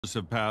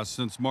Have passed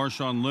since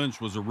Marshawn Lynch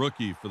was a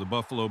rookie for the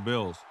Buffalo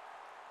Bills.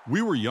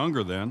 We were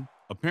younger then.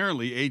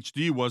 Apparently,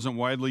 HD wasn't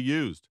widely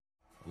used.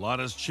 A lot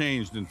has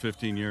changed in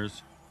 15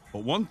 years,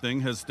 but one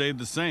thing has stayed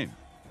the same.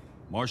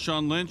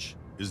 Marshawn Lynch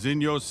is in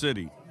your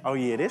city. Oh,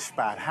 yeah, this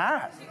spot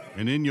hot.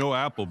 And in your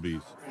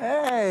Applebees.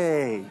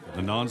 Hey!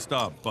 The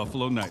nonstop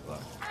Buffalo nightlife.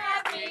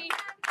 Happy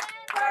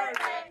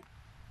birthday.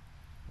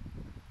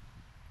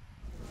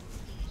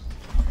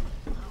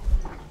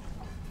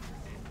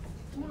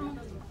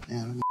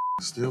 Man, them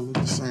still look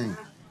the same.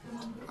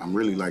 I'm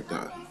really like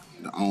the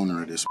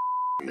owner of this.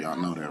 Y'all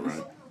know that,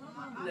 right?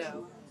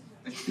 No.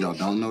 Y'all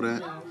don't know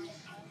that? No.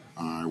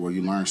 All right, well,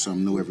 you learn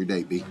something new every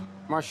day, B.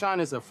 Marshawn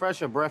is a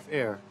fresher breath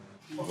air.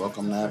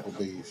 Welcome to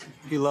Applebees.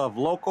 He loves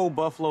local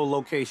Buffalo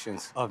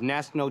locations of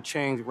national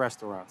chain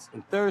restaurants.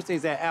 And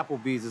Thursdays at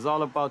Applebees is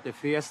all about the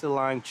Fiesta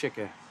Lime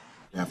chicken.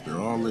 After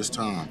all this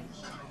time,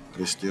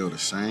 it's still the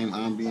same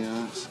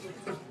ambiance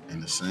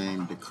and the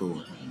same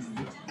decor.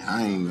 And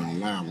I ain't gonna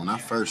lie, when I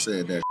first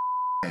said that,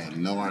 I had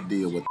no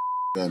idea what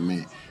that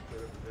meant.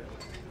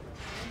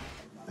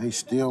 They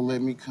still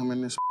let me come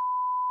in this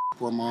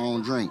pour my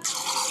own drinks.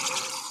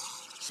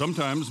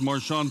 Sometimes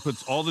Marshawn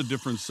puts all the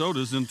different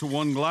sodas into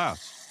one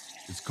glass.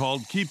 It's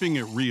called keeping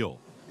it real.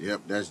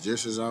 Yep, that's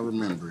just as I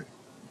remember it.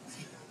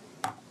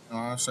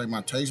 I say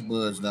my taste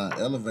buds done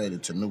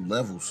elevated to new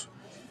levels.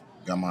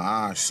 Got my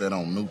eyes set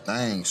on new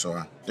things, so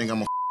I think I'm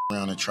gonna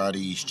around and try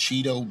these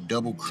Cheeto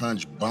Double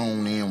Crunch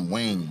bone-in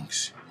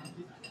wings.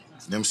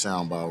 Them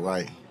sound about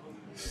right.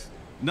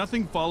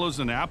 Nothing follows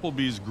an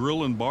Applebee's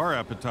grill and bar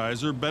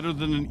appetizer better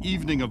than an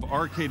evening of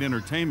arcade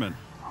entertainment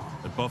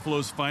at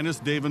Buffalo's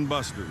finest Dave &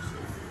 Buster's.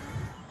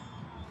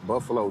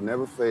 Buffalo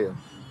never fails.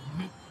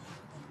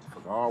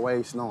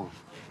 Always snowing.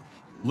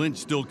 Lynch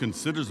still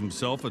considers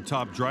himself a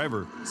top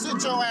driver.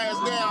 Sit your ass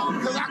down,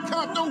 because I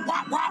come through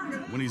wop wop.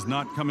 When he's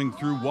not coming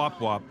through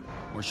wop wop,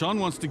 Marshawn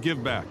wants to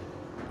give back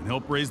and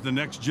help raise the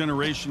next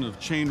generation of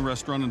chain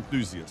restaurant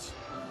enthusiasts.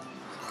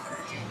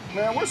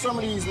 Man, where some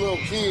of these little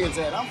kids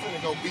at? I'm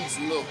finna go beat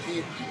some little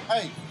kids.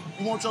 Hey,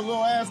 you want your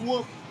little ass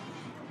whooped?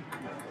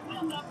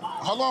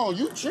 Hold on,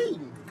 you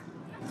cheating.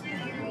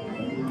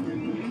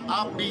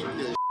 I'll beat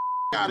the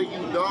out of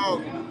you,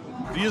 dog.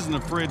 He isn't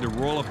afraid to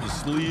roll up his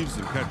sleeves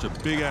and catch a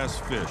big-ass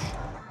fish.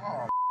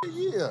 Oh,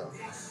 yeah.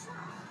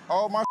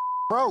 All my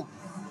broke.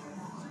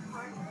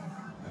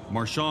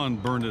 Marshawn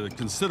burned a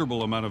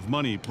considerable amount of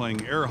money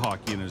playing air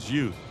hockey in his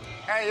youth.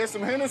 Hey, there's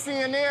some Hennessy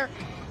in there?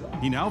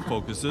 He now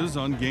focuses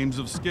on games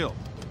of skill.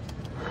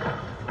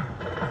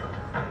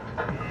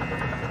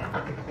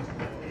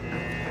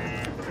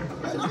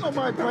 Hey, don't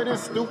nobody play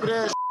this stupid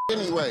ass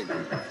anyway.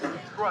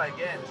 Try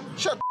again.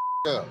 Shut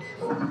the up.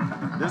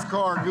 This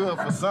car good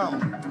for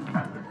something.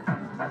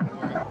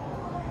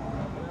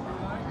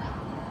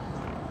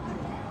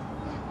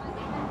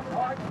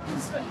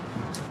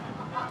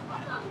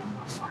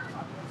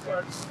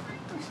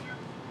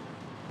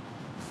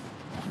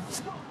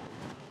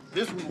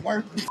 This was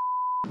worth it.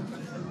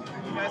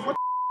 What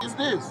is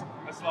this?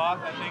 A sloth,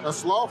 I think. A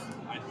sloth?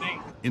 I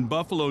think. In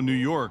Buffalo, New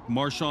York,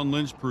 Marshawn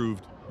Lynch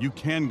proved you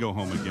can go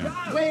home again.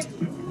 Quick!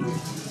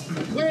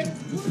 Quick!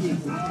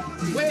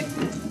 Quick!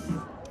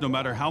 No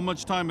matter how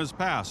much time has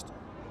passed,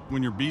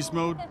 when you're beast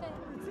mode,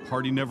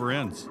 party never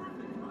ends.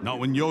 Not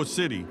when your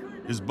city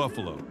is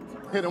Buffalo.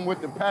 Hit him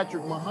with the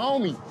Patrick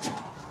Mahomes.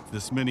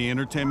 This many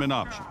entertainment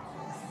options.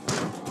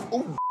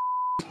 Ooh.